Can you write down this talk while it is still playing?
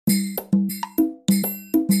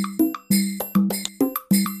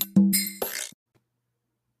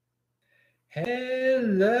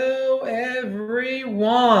Hello,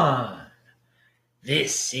 everyone.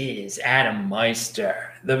 This is Adam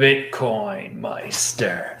Meister, the Bitcoin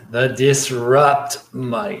Meister, the Disrupt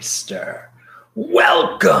Meister.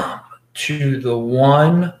 Welcome to the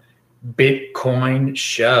One Bitcoin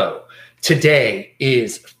Show. Today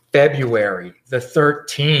is February the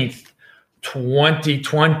 13th,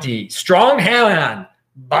 2020. Strong hand.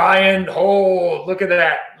 Buy and hold. Look at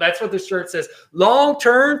that. That's what the shirt says.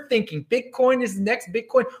 Long-term thinking. Bitcoin is the next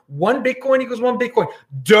Bitcoin. One Bitcoin equals one Bitcoin.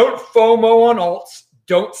 Don't FOMO on alts.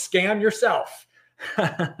 Don't scam yourself.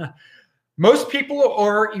 Most people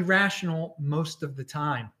are irrational most of the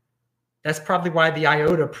time. That's probably why the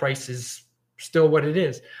IOTA price is still what it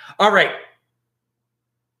is. All right.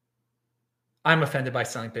 I'm offended by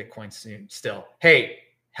selling Bitcoin soon still. Hey,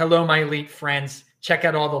 hello, my elite friends. Check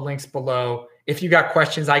out all the links below. If you got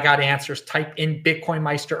questions, I got answers. Type in Bitcoin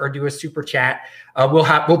Meister or do a super chat. We'll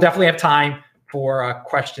definitely have time for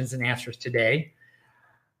questions and answers today.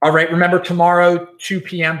 All right. Remember, tomorrow, 2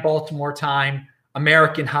 p.m. Baltimore time,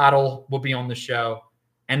 American Hodl will be on the show,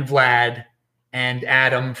 and Vlad and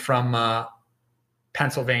Adam from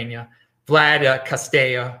Pennsylvania. Vlad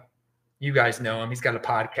Castella, you guys know him. He's got a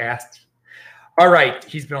podcast. All right.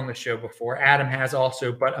 He's been on the show before. Adam has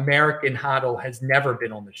also, but American Hodl has never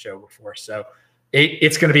been on the show before. So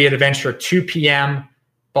it's going to be an adventure, 2 p.m.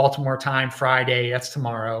 Baltimore time, Friday. That's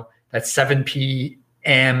tomorrow. That's 7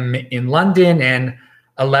 p.m. in London and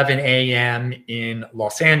 11 a.m. in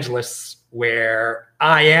Los Angeles, where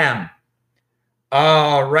I am.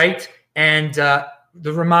 All right. And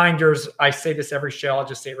the reminders, I say this every show. I'll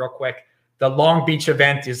just say it real quick. The Long Beach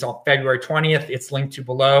event is on February 20th. It's linked to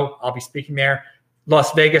below. I'll be speaking there.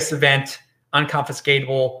 Las Vegas event,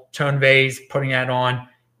 unconfiscatable, Tone Vase putting that on.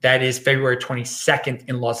 That is February 22nd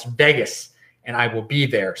in Las Vegas, and I will be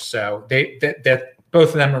there. So both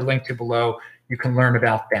of them are linked to below. You can learn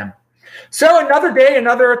about them. So another day,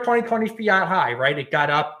 another 2020 fiat high, right? It got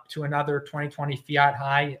up to another 2020 fiat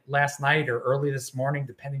high last night or early this morning,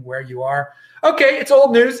 depending where you are. Okay, it's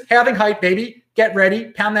old news. Having hype, baby. Get ready.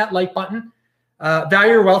 Pound that like button.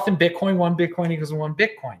 Value your wealth in Bitcoin. One Bitcoin equals one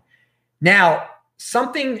Bitcoin. Now,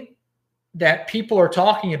 something that people are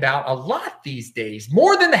talking about a lot these days,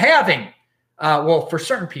 more than the halving, well, for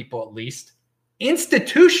certain people at least,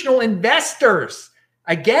 institutional investors.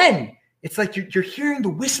 Again, it's like you're hearing the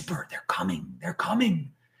whisper. They're coming. They're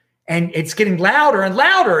coming. And it's getting louder and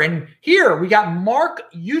louder. And here we got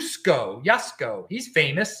Mark Yusko. He's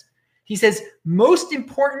famous. He says, most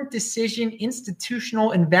important decision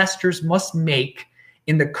institutional investors must make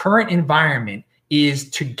in the current environment is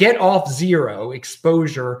to get off zero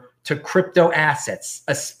exposure to crypto assets,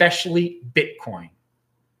 especially Bitcoin.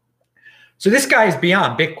 So this guy is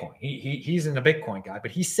beyond Bitcoin. He's in a Bitcoin guy,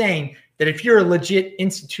 but he's saying that if you're a legit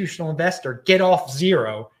institutional investor, get off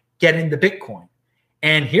zero, get into Bitcoin.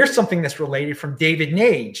 And here's something that's related from David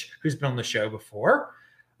Nage, who's been on the show before.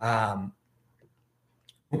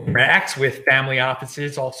 Interacts with family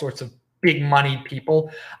offices, all sorts of big money people.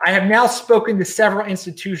 I have now spoken to several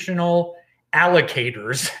institutional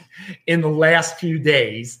allocators in the last few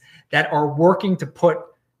days that are working to put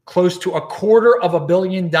close to $250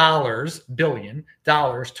 billion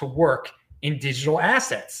to work in digital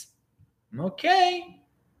assets. Okay.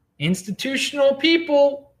 Institutional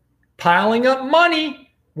people piling up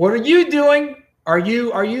money. What are you doing? Are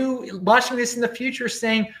you watching this in the future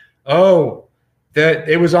saying, oh, that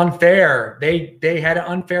it was unfair. They had an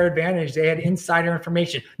unfair advantage. They had insider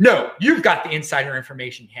information. No, you've got the insider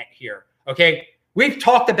information here. Okay. We've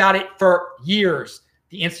talked about it for years.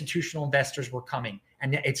 The institutional investors were coming,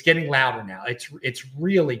 and it's getting louder now. It's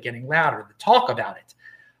really getting louder. The talk about it,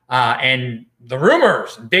 and the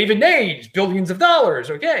rumors. And David Nage, billions of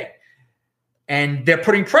dollars. Okay, and they're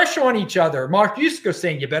putting pressure on each other. Mark Yusko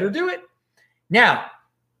saying you better do it now.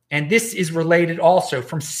 And this is related also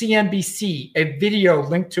from CNBC, a video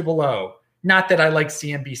linked to below. Not that I like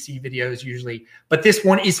CNBC videos usually, but this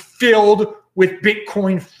one is filled with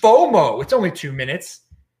Bitcoin FOMO. It's only 2 minutes.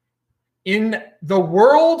 In the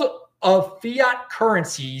world of fiat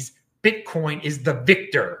currencies, Bitcoin is the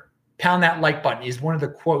victor. Pound that like button is one of the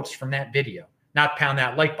quotes from that video. Not pound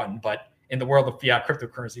that like button, but in the world of fiat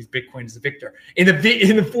cryptocurrencies, Bitcoin is the victor. In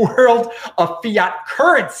the world of fiat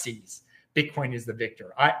currencies, Bitcoin is the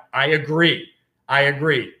victor. I agree.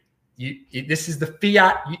 This is the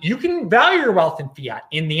fiat. You can value your wealth in fiat.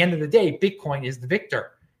 In the end of the day, Bitcoin is the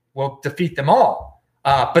victor. We'll defeat them all,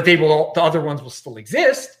 but the other ones will still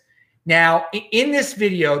exist. Now, in this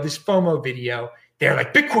video, this FOMO video, they're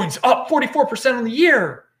like, Bitcoin's up 44% on the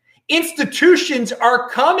year. Institutions are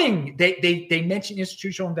coming. They mention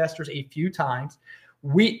institutional investors a few times.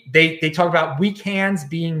 They talk about weak hands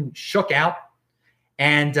being shook out,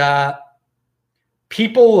 and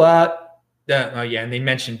people. And they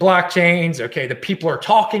mentioned blockchains. Okay, the people are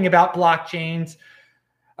talking about blockchains.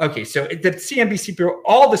 Okay, so the CNBC bureau,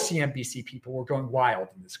 all the CNBC people were going wild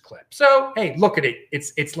in this clip. So hey, look at it.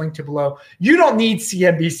 It's linked to below. You don't need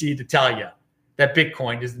CNBC to tell you that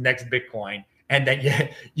Bitcoin is the next Bitcoin and that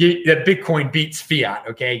that Bitcoin beats fiat.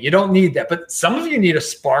 Okay, you don't need that, but some of you need a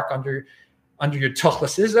spark under your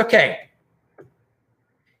tuchluses. Okay.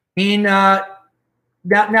 Now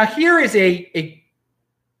here is a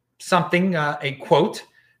quote.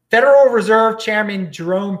 Federal Reserve Chairman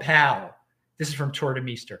Jerome Powell. This is from Tour de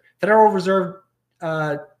Meester. Federal Reserve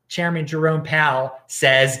Chairman Jerome Powell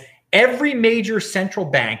says every major central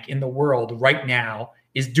bank in the world right now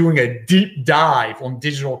is doing a deep dive on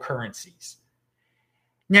digital currencies.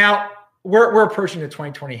 Now, we're approaching the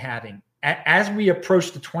 2020 halving. As we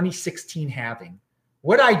approach the 2016 halving,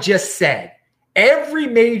 what I just said, every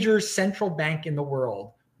major central bank in the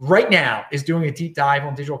world right now is doing a deep dive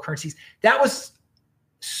on digital currencies. That was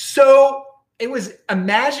it was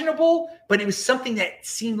imaginable, but it was something that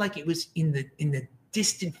seemed like it was in the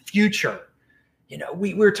distant future. You know,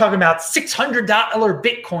 we were talking about $600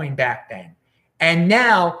 Bitcoin back then. And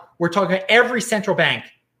now we're talking about every central bank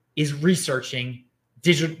is researching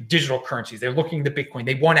digital currencies. They're looking at the Bitcoin.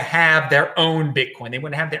 They want to have their own Bitcoin. They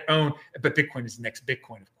want to have their own, but Bitcoin is the next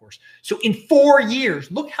Bitcoin, of course. So in 4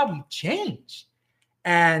 years, look how we've changed.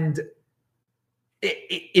 And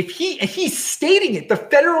if he's stating it, the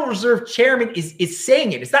Federal Reserve Chairman is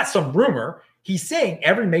saying it. It's not some rumor. He's saying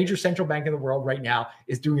every major central bank in the world right now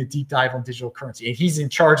is doing a deep dive on digital currency, and he's in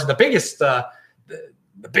charge of the biggest, the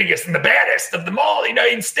biggest and the baddest of them all, the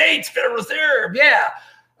United States Federal Reserve. Yeah,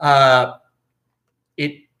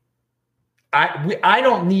 I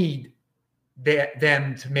don't need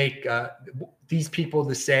them to make these people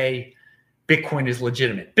to say Bitcoin is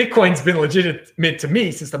legitimate. Bitcoin's been legitimate to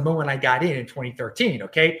me since the moment I got in 2013.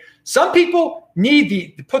 Okay, some people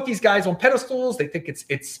need to put these guys on pedestals. They think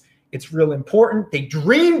it's real important. They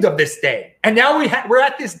dreamed of this day, and now we're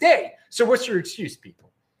at this day. So what's your excuse,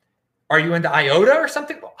 people? Are you into IOTA or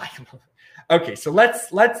something? Well, okay, so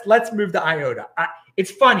let's move to IOTA.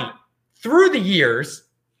 It's funny. Through the years,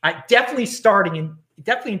 definitely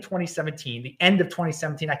in 2017, the end of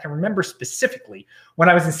 2017, I can remember specifically when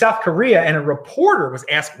I was in South Korea and a reporter was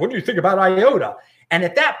asked, what do you think about IOTA? And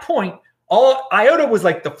at that point, IOTA was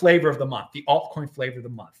like the flavor of the month, the altcoin flavor of the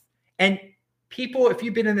month. And people, if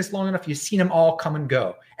you've been in this long enough, you've seen them all come and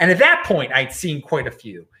go. And at that point, I'd seen quite a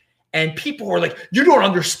few. And people were like, you don't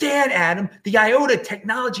understand, Adam. The IOTA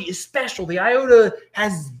technology is special. The IOTA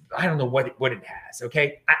has, I don't know what it has,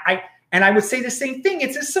 okay? And I would say the same thing.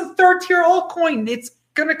 It's just some third-tier altcoin. It's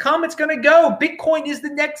going to come. It's going to go. Bitcoin is the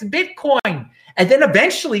next Bitcoin. And then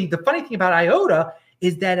eventually, the funny thing about IOTA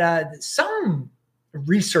is that some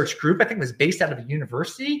research group, I think it was based out of a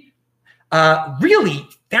university, really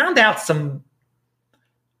found out some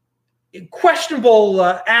questionable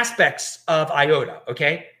aspects of IOTA,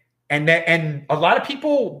 okay? And a lot of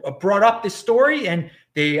people brought up this story, and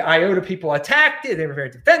the IOTA people attacked it. They were very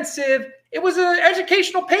defensive. It was an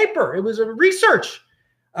educational paper. It was a research.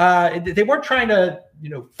 They weren't trying to,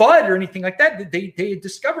 FUD or anything like that. They had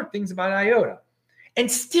discovered things about IOTA. And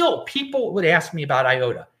still, people would ask me about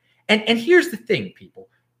IOTA. And here's the thing, people.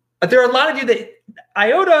 There are a lot of you that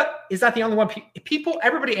IOTA is not the only one.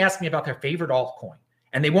 Everybody asks me about their favorite altcoin.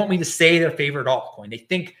 And they want me to say their favorite altcoin. They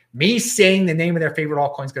think me saying the name of their favorite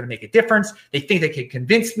altcoin is going to make a difference. They think they can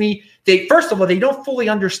convince me. First of all, they don't fully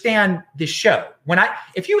understand this show.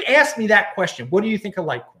 If you ask me that question, what do you think of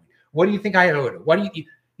Litecoin? What do you think IOTA?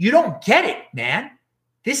 You don't get it, man.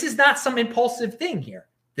 This is not some impulsive thing here.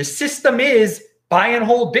 The system is buy and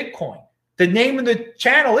hold Bitcoin. The name of the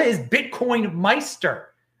channel is Bitcoin Meister.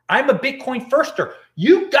 I'm a Bitcoin firster.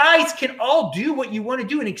 You guys can all do what you want to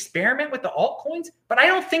do and experiment with the altcoins, but I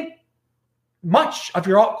don't think much of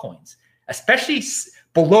your altcoins, especially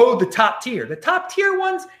below the top tier. The top tier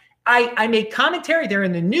ones, I made commentary. They're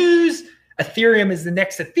in the news. Ethereum is the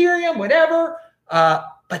next Ethereum, whatever.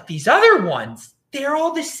 But these other ones, they're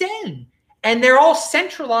all the same. And they're all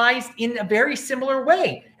centralized in a very similar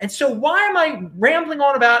way. And so why am I rambling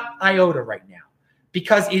on about IOTA right now?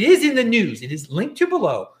 Because it is in the news. It is linked to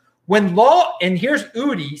below. And here's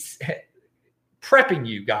Udi prepping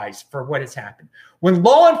you guys for what has happened. When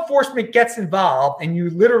law enforcement gets involved and you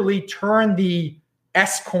literally turn the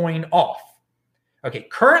S coin off. Okay,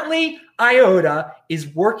 currently IOTA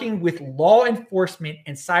is working with law enforcement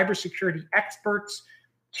and cybersecurity experts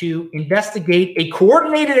to investigate a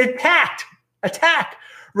coordinated attack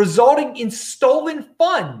resulting in stolen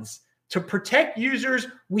funds To protect users,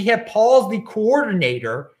 we have paused the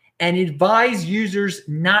coordinator and advise users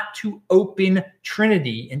not to open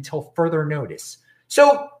Trinity until further notice.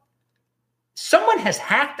 So someone has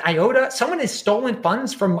hacked IOTA. Someone has stolen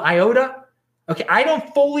funds from IOTA. Okay, I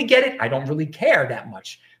don't fully get it. I don't really care that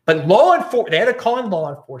much. But they had to call in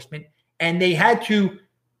law enforcement, and they had to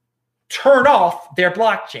turn off their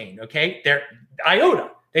blockchain, okay? Their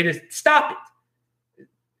IOTA. They just stop it.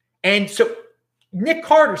 And so Nick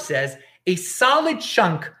Carter says a solid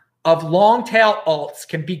chunk of long tail alts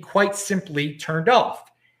can be quite simply turned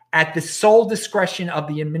off at the sole discretion of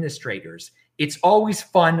the administrators. It's always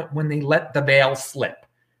fun when they let the veil slip.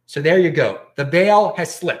 So there you go. The veil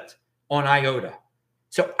has slipped on IOTA.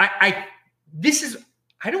 So I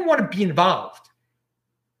don't want to be involved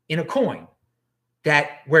in a coin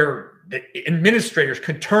where the administrators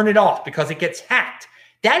can turn it off because it gets hacked.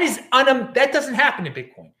 That doesn't happen in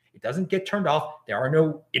Bitcoin. It doesn't get turned off. There are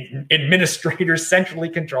no administrators centrally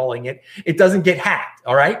controlling it. It doesn't get hacked.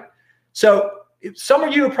 All right. So some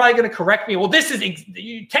of you are probably going to correct me. Well,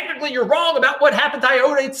 technically you're wrong about what happened to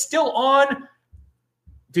IOTA. It's still on.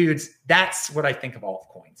 Dudes, that's what I think of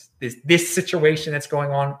altcoins. This situation that's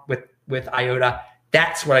going on with IOTA,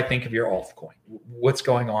 that's what I think of your altcoin. What's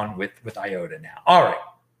going on with IOTA now? All right.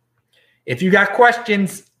 If you got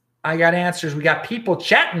questions, I got answers. We got people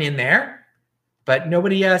chatting in there, but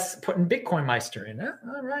nobody else putting Bitcoin Meister in.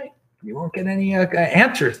 All right. You won't get any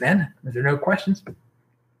answers then. If there are no questions.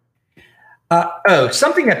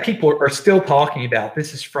 Something that people are still talking about.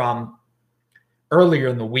 This is from earlier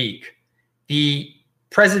in the week. The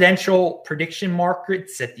presidential prediction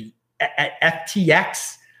markets at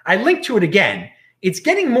FTX. I linked to it again. It's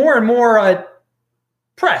getting more and more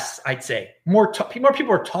press, I'd say. More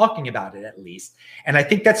people are talking about it, at least. And I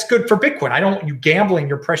think that's good for Bitcoin. I don't want you gambling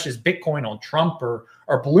your precious Bitcoin on Trump or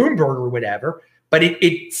Bloomberg or whatever. But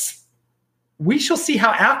we shall see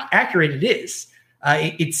how accurate it is.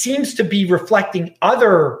 It seems to be reflecting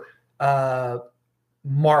other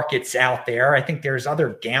markets out there. I think there's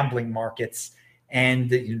other gambling markets. And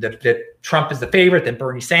that Trump is the favorite, then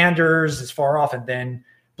Bernie Sanders is far off, and then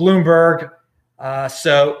Bloomberg.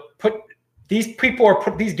 These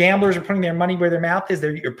gamblers are putting their money where their mouth is.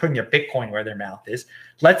 You're putting your Bitcoin where their mouth is.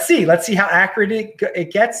 Let's see how accurate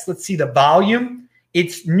it gets. Let's see the volume.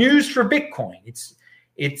 It's news for Bitcoin.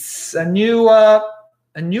 It's a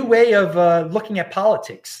new way of looking at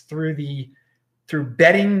politics through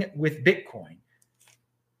betting with Bitcoin.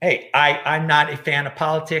 Hey, I'm not a fan of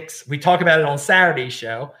politics. We talk about it on Saturday's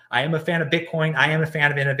show. I am a fan of Bitcoin. I am a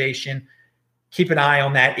fan of innovation. Keep an eye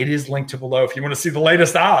on that. It is linked to below if you want to see the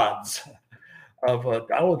latest odds of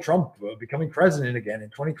Donald Trump becoming president again in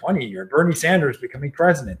 2020 or Bernie Sanders becoming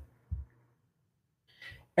president.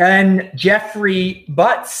 And Jeffrey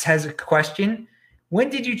Butts has a question. When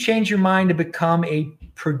did you change your mind to become a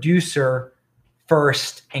producer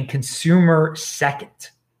first and consumer second?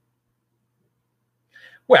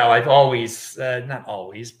 Well, I've always, not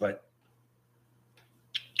always, but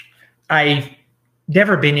I've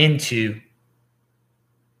never been into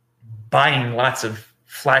buying lots of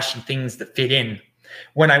flashy things that fit in.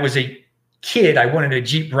 When I was a kid, I wanted a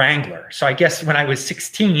Jeep Wrangler. So I guess when I was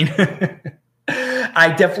 16,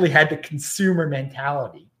 I definitely had the consumer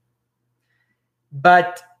mentality.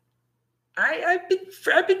 But I've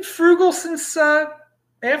been frugal since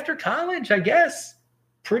after college, I guess.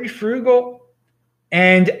 Pretty frugal.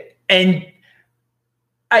 And when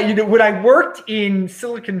I worked in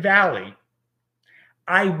Silicon Valley,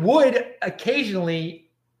 I would occasionally,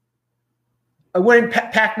 I wouldn't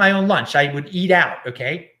pack my own lunch. I would eat out,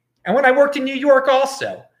 okay? And when I worked in New York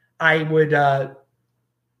also, I would,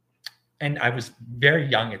 and I was very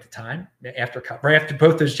young at the time, right after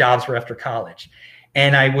both those jobs were after college.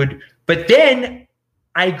 And but then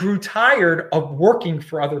I grew tired of working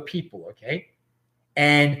for other people, okay?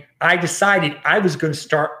 And I decided I was going to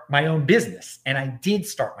start my own business. And I did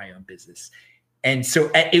start my own business. And so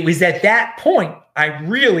it was at that point I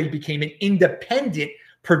really became an independent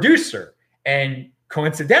producer. And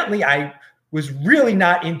coincidentally, I was really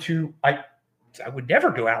not into, I would never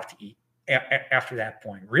go out to eat after that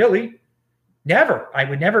point. Really? Never. I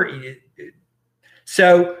would never eat it.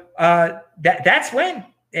 So that's when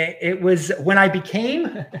it was when I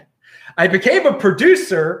became a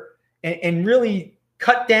producer and really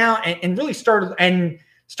cut down and really started. And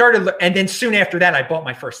then soon after that, I bought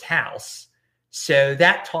my first house. So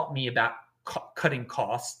that taught me about cutting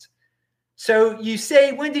costs. So you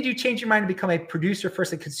say, when did you change your mind to become a producer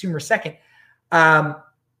first and consumer second? Yeah,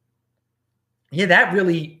 that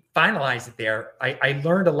really finalized it there. I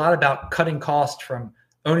learned a lot about cutting costs from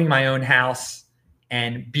owning my own house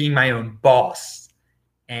and being my own boss.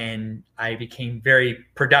 and I became very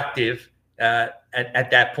productive at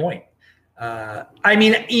that point. I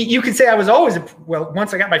mean, you could say I was always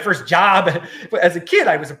once I got my first job as a kid,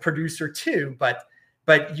 I was a producer too. But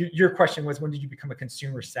your question was, when did you become a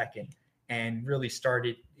consumer second and really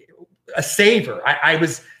started a saver?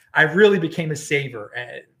 I really became a saver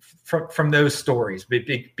from those stories,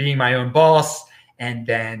 being my own boss, and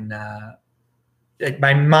then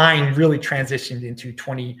my mind really transitioned into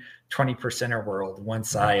 20% world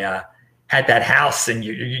once I had that house, and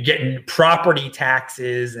you're getting property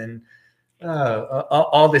taxes and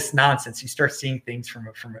all this nonsense. You start seeing things from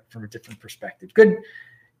a different perspective.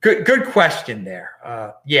 Good question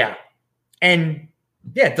there. Yeah. And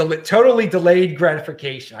yeah, totally delayed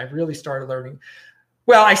gratification. I really started learning.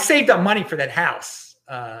 Well, I saved up money for that house.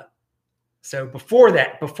 So before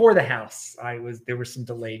the house, there was some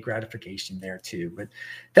delayed gratification there too. But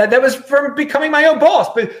that was from becoming my own boss.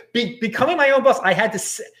 But becoming my own boss, I had to,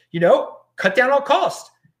 cut down on cost.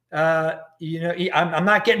 I'm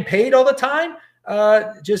not getting paid all the time.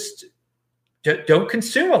 Just don't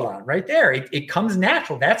consume a lot right there. It comes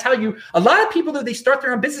natural. That's how a lot of people, though, they start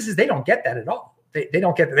their own businesses, they don't get that at all. They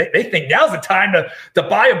don't get that. They think now's the time to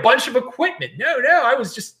buy a bunch of equipment. No, I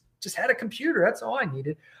was just had a computer. That's all I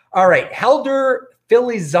needed. All right. Helder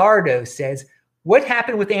Filizardo says, what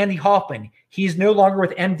happened with Andy Hoffman? He's no longer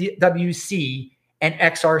with MWC and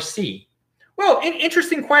XRC. Well, an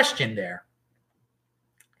interesting question there.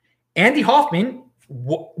 Andy Hoffman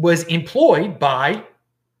was employed by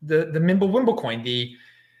the Wimblecoin, the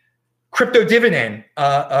crypto dividend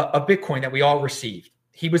of Bitcoin that we all received.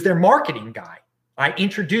 He was their marketing guy. I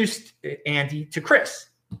introduced Andy to Chris,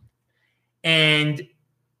 and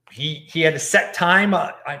he had a set time.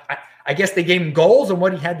 I guess they gave him goals on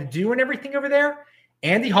what he had to do and everything over there.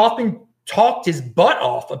 Andy Hoffman talked his butt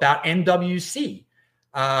off about MWC,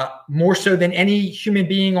 more so than any human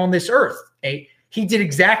being on this earth. He did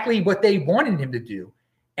exactly what they wanted him to do.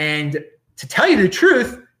 And to tell you the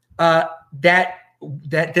truth, that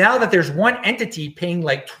now that there's one entity paying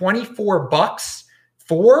like $24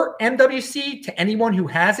 for MWC to anyone who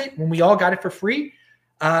has it, when we all got it for free,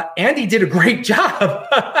 Andy did a great job.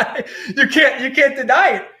 You can't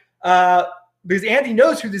deny it, because Andy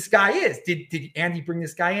knows who this guy is. Did Andy bring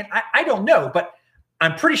this guy in? I don't know, but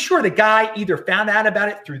I'm pretty sure the guy either found out about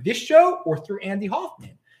it through this show or through Andy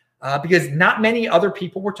Hoffman. Because not many other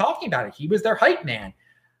people were talking about it. He was their hype man.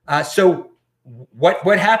 So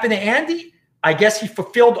what happened to Andy? I guess he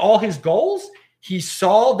fulfilled all his goals. He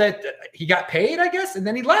saw that he got paid, I guess, and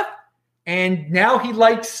then he left. And now he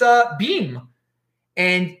likes Beam.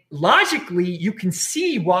 And logically, you can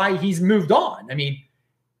see why he's moved on. I mean,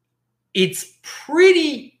 it's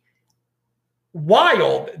pretty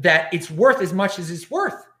wild that it's worth as much as it's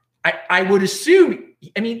worth. I would assume,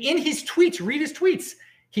 in his tweets, read his tweets,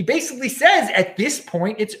 he basically says at this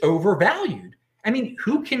point it's overvalued.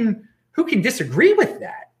 Who can disagree with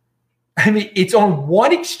that? It's on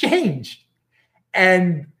one exchange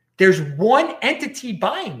and there's one entity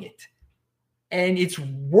buying it, and it's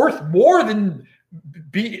worth more than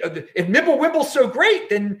if Wimble's so great,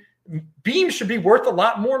 then Beam should be worth a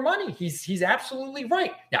lot more money. He's absolutely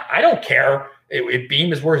right. Now, I don't care if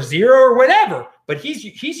Beam is worth zero or whatever, but he's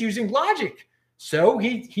using logic. So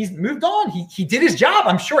he's moved on. He did his job.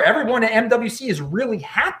 I'm sure everyone at MWC is really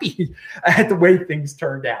happy at the way things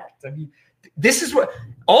turned out. This is what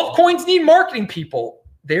altcoins need: marketing people.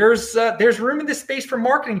 There's room in this space for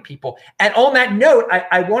marketing people. And on that note,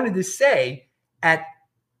 I wanted to say at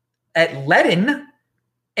Ledin,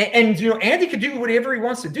 and Andy can do whatever he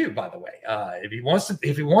wants to do. By the way, if he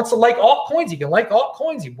wants to like altcoins, he can like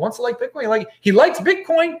altcoins. He wants to like Bitcoin. He likes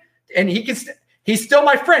Bitcoin, and he's still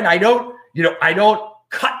my friend. I don't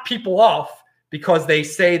cut people off because they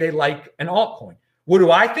say they like an altcoin. What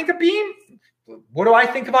do I think of Beam? What do I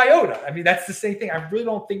think of IOTA? That's the same thing. I really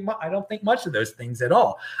don't think much of those things at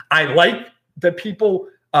all. I like that people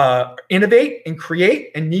innovate and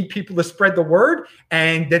create and need people to spread the word,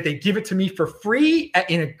 and that they give it to me for free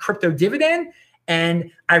in a crypto dividend. And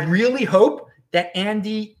I really hope that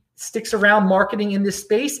Andy sticks around marketing in this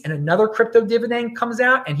space and another crypto dividend comes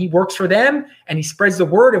out and he works for them and he spreads the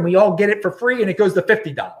word and we all get it for free and it goes to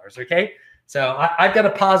 $50. Okay. So I've got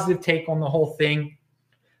a positive take on the whole thing,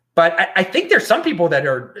 but I think there's some people that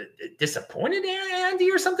are disappointed in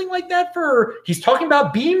Andy or something like that he's talking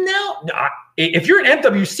about Beam now. No, if you're an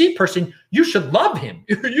MWC person, you should love him.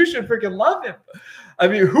 You should freaking love him.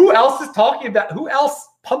 Who else is talking about, who else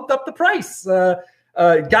pumped up the price? Got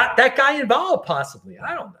that guy involved possibly.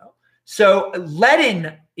 I don't know. So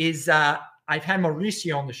Ledin is, I've had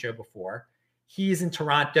Mauricio on the show before. He is in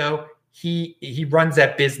Toronto. He runs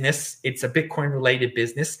that business. It's a Bitcoin related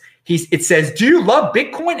business. It says, do you love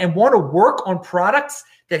Bitcoin and want to work on products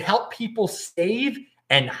that help people save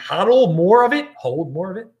and hold more of it?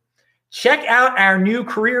 Check out our new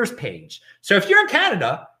careers page. So if you're in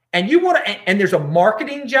Canada and you want to, and there's a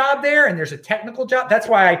marketing job there and there's a technical job, that's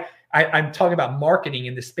why I'm talking about marketing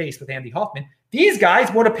in this space with Andy Hoffman. These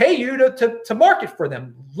guys want to pay you to market for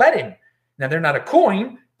them. Let him. Now, they're not a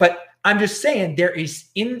coin, but I'm just saying there is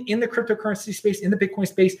in the cryptocurrency space, in the Bitcoin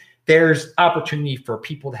space, there's opportunity for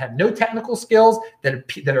people that have no technical skills, that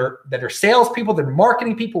are salespeople, that are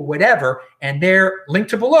marketing people, whatever. And their link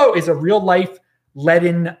to below is a real life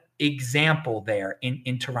let-in example there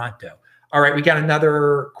in Toronto. All right, we got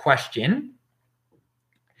another question.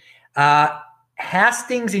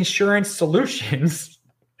 Hastings Insurance Solutions.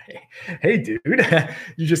 Hey, dude,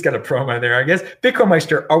 you just got a promo there, I guess. Bitcoin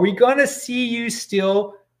Meister, are we going to see you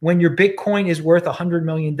still when your Bitcoin is worth $100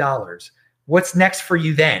 million? What's next for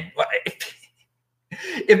you then?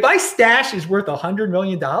 If my stash is worth $100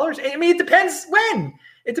 million, I mean, it depends when.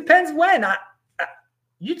 If it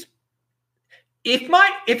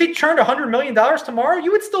turned $100 million tomorrow,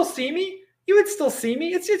 you would still see me.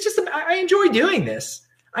 It's just, I enjoy doing this.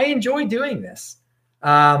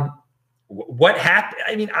 What happened?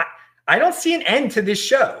 I mean, I don't see an end to this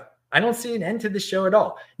show. At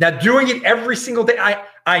all. Now, doing it every single day,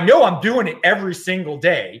 I know I'm doing it every single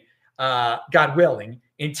day, God willing,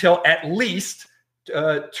 until at least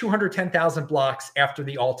 210,000 blocks after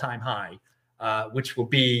the all-time high, which will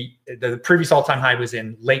be the previous all-time high was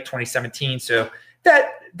in late 2017. So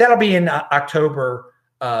that'll be in October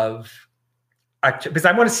because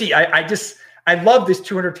I want to see. I love this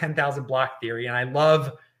 210,000 block theory, and I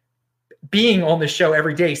love being on the show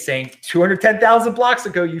every day saying 210,000 blocks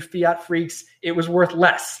ago, you fiat freaks, it was worth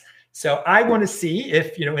less. So I want to see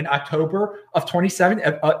if, in October of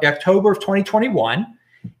 2021,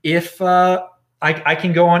 if I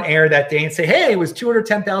can go on air that day and say, hey, it was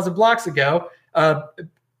 210,000 blocks ago.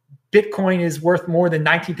 Bitcoin is worth more than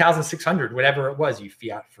 19,600, whatever it was, you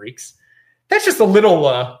fiat freaks. That's just a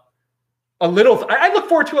little, I look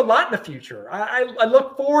forward to a lot in the future. I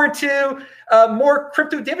look forward to more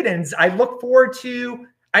crypto dividends. I look forward to,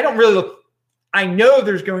 I know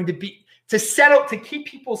there's going to be, to keep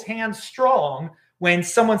people's hands strong when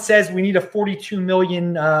someone says we need a 42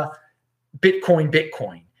 million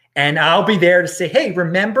Bitcoin. And I'll be there to say, hey,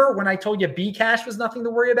 remember when I told you Bcash was nothing to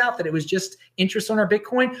worry about, that it was just interest on our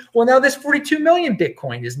Bitcoin? Well, now this 42 million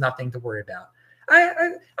Bitcoin is nothing to worry about.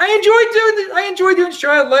 I enjoy doing this. I enjoy doing the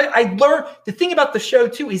show. I learn. The thing about the show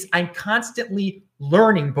too is I'm constantly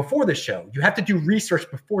learning before the show. You have to do research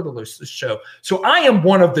before the show. So I am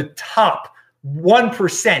one of the top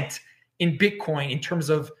 1% in Bitcoin in terms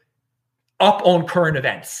of up on current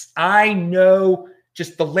events. I know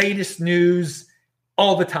just the latest news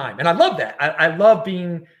all the time. And I love that. I love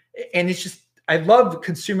being, and it's just, I love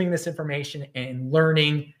consuming this information and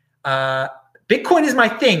learning. Bitcoin is my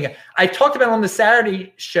thing. I talked about on the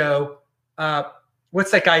Saturday show.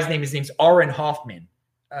 What's that guy's name? His name's Aaron Hoffman.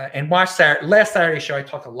 And last Saturday show, I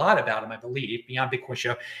talked a lot about him, I believe, Beyond Bitcoin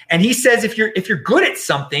Show. And he says if you're good at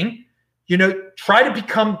something, try to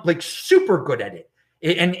become like super good at it.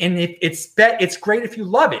 And it's great if you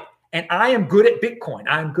love it. And I am good at Bitcoin.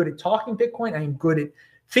 I'm good at talking Bitcoin. I am good at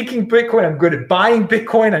thinking Bitcoin. I'm good at buying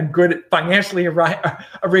Bitcoin. I'm good at financially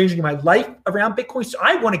arranging my life around Bitcoin. So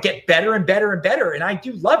I want to get better and better and better. And I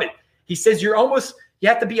do love it. He says you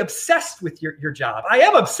have to be obsessed with your job. I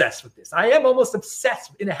am obsessed with this. I am almost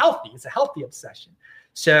obsessed it's a healthy obsession.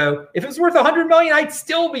 So if it was worth 100 million, I'd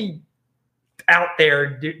still be out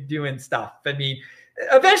there doing stuff. I mean,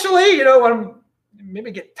 eventually, when I'm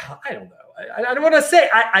maybe get tired, I don't know. I don't want to say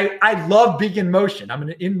I love being in motion. I'm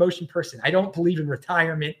an in motion person. I don't believe in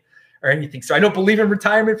retirement or anything. So I don't believe in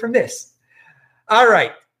retirement from this. All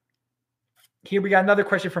right. Here we got another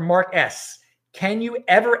question from Mark S. Can you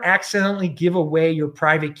ever accidentally give away your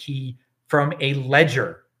private key from a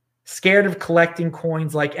ledger? Scared of collecting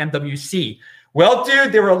coins like MWC? Well,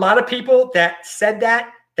 dude, there were a lot of people that said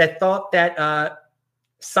that thought that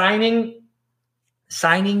signing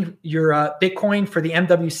your Bitcoin for the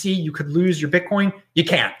MWC, you could lose your Bitcoin. You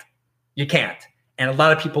can't. And a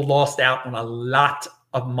lot of people lost out on a lot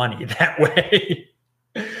of money that way.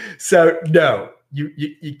 So no,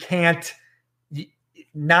 you can't.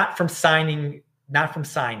 Not from signing.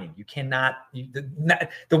 You cannot.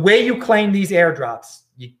 The way you claim these airdrops,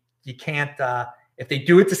 you can't. If they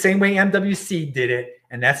do it the same way MWC did it,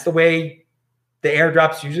 and that's the way the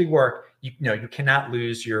airdrops usually work, you cannot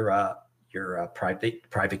lose your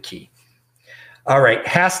private key. All right.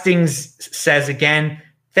 Hastings says again,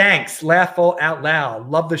 Thanks. Laugh out loud.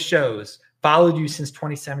 Love the shows. Followed you since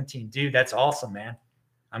 2017. Dude, that's awesome, man.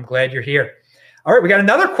 I'm glad you're here. All right, we got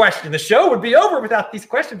another question. The show would be over without these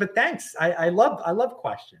questions, but thanks. I love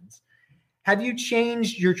questions. Have you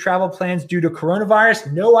changed your travel plans due to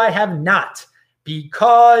coronavirus? No, I have not,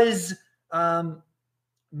 because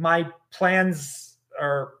my plans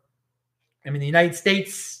are, I'm in the United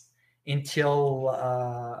States until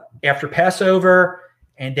after Passover,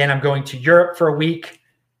 and then I'm going to Europe for a week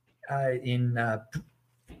in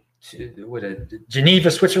Geneva,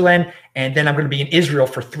 Switzerland, and then I'm going to be in Israel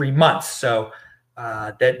for 3 months. So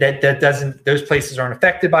that doesn't, those places aren't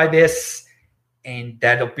affected by this, and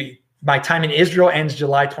that'll be, my time in Israel ends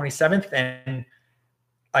July 27th, and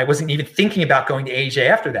I wasn't even thinking about going to Asia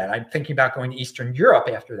after that. I'm thinking about going to Eastern Europe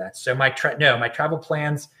after that. So my travel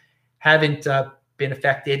plans haven't been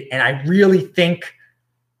affected, and I really think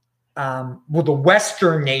the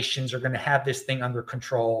Western nations are going to have this thing under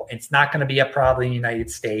control. It's not going to be a problem in the United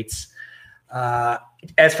States.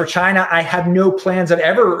 As for China, I have no plans of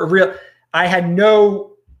I had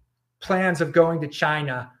no plans of going to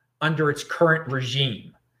China under its current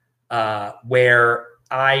regime, where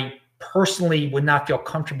I personally would not feel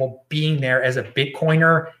comfortable being there as a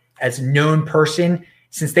Bitcoiner, as a known person.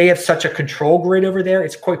 Since they have such a control grid over there,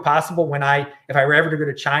 it's quite possible if I were ever to go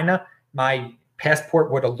to China, my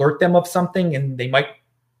passport would alert them of something and they might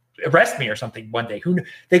arrest me or something one day.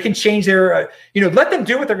 They can change their, let them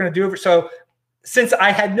do what they're going to do. So since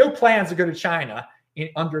I had no plans to go to China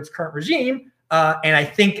under its current regime, and I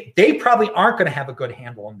think they probably aren't going to have a good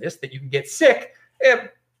handle on this, that you can get sick.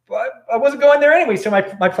 I wasn't going there anyway, so my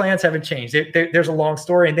plans haven't changed. There's a long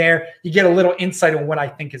story in there. You get a little insight on what I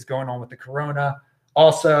think is going on with the corona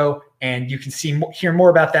also, and you can hear more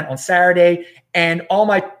about that on Saturday. And all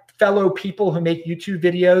my fellow people who make YouTube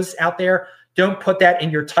videos out there, don't put that in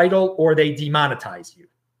your title or they demonetize you.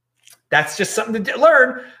 That's just something to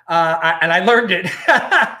learn, and I learned it.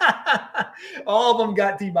 All of them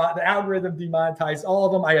got the algorithm demonetized. All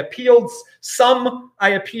of them. I appealed. Some I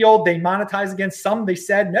appealed. They monetized against. Some they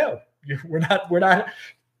said no. We're not.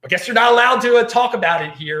 I guess you're not allowed to talk about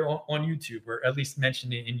it here on YouTube, or at least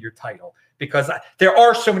mention it in your title, because there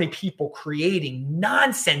are so many people creating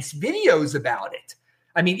nonsense videos about it.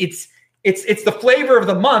 I mean, it's the flavor of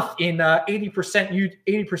the month in 80%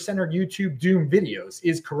 of YouTube doom videos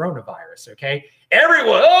is coronavirus. Okay,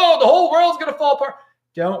 everyone, the whole world's gonna fall apart.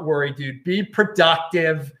 Don't worry, dude. Be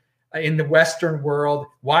productive in the Western world.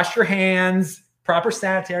 Wash your hands. Proper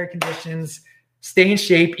sanitary conditions. Stay in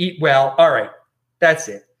shape. Eat well. All right, that's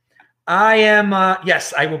it. I am,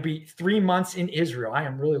 yes, I will be 3 months in Israel. I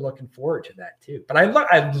am really looking forward to that too. But I'm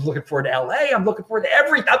looking forward to LA. I'm looking forward to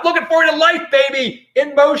everything. I'm looking forward to life, baby,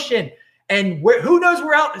 in motion. And who knows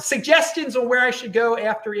where else, suggestions on where I should go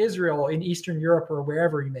after Israel, in Eastern Europe or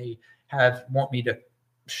wherever you may want me to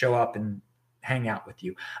show up and hang out with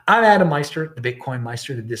you. I'm Adam Meister, the Bitcoin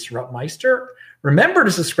Meister, the Disrupt Meister. Remember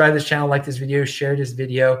to subscribe to this channel, like this video, share this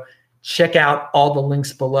video. Check out all the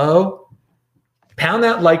links below. Pound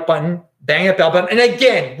that like button, bang that bell button. And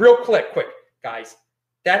again, real quick, guys,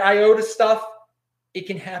 that IOTA stuff, it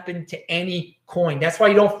can happen to any coin. That's why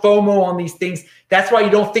you don't FOMO on these things. That's why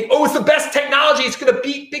you don't think, it's the best technology. It's going to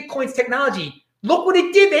beat Bitcoin's technology. Look what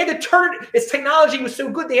it did. They had to turn it. Its technology was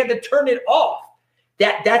so good, they had to turn it off.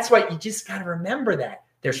 That's why you just got to remember that.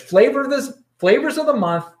 There's flavors of the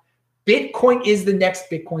month. Bitcoin is the next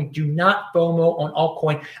Bitcoin. Do not FOMO on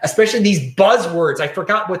altcoin, especially these buzzwords. I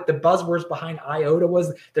forgot what the buzzwords behind IOTA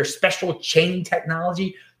was. Their special chain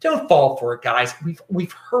technology. Don't fall for it, guys.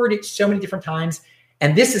 We've heard it so many different times,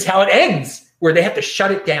 and this is how it ends, where they have to shut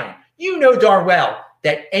it down. You know darn well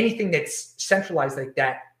that anything that's centralized like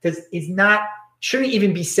that shouldn't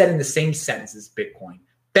even be said in the same sentence as Bitcoin.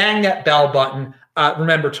 Bang that bell button.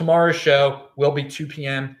 Remember, tomorrow's show will be 2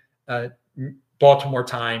 p.m. Baltimore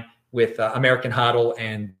time, with American Hodl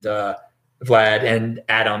and Vlad and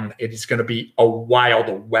Adam. It is going to be a wild,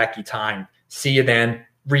 wacky time. See you then.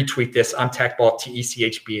 Retweet this. I'm TechBalt,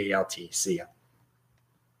 TechBalt. See ya.